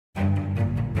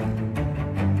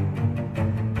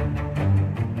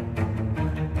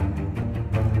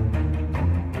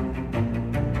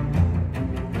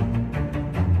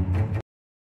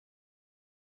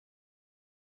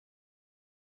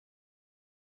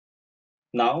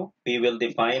Now we will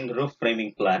define roof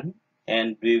framing plan,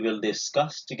 and we will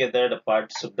discuss together the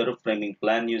parts of the roof framing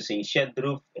plan using shed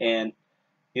roof and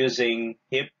using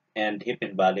hip and hip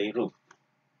and valley roof.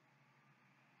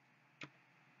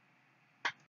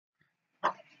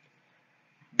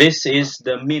 This is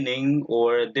the meaning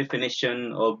or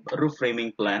definition of roof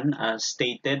framing plan as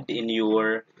stated in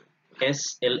your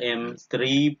SLM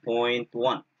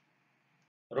 3.1.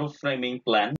 Roof framing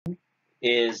plan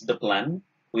is the plan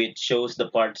which shows the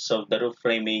parts of the roof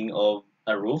framing of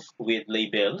a roof with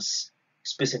labels,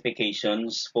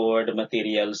 specifications for the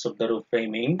materials of the roof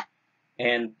framing,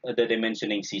 and the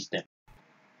dimensioning system.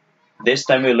 This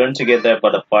time we learn together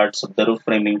about the parts of the roof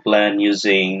framing plan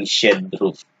using shed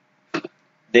roof.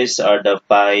 These are the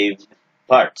 5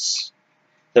 parts.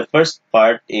 The first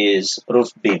part is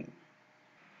roof beam.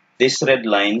 These red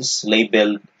lines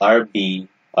labeled RB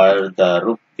are the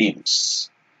roof beams.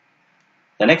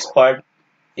 The next part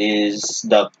is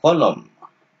the column.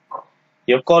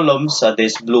 Your columns are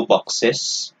these blue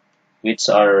boxes, which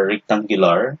are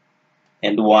rectangular,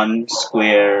 and one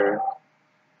square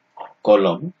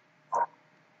column.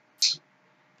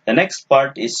 The next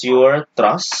part is your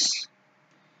truss.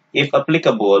 If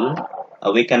applicable,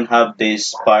 we can have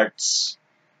these parts,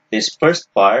 this first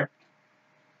part,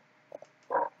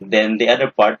 then the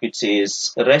other part which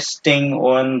is resting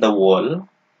on the wall,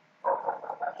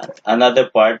 another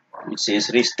part which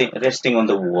is resting on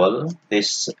the wall.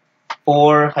 These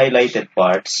 4 highlighted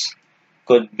parts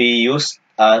could be used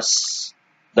as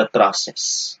the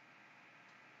trusses.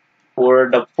 For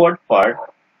the fourth part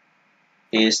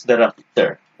is the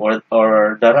rafter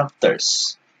or the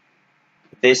rafters.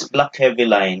 These black heavy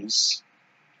lines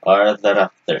are the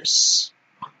rafters.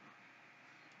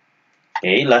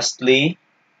 Okay, lastly,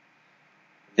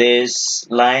 these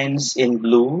lines in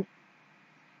blue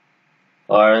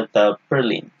are the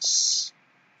purlins.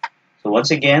 So once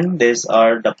again, these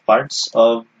are the parts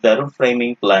of the roof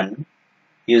framing plan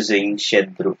using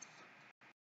shed roof.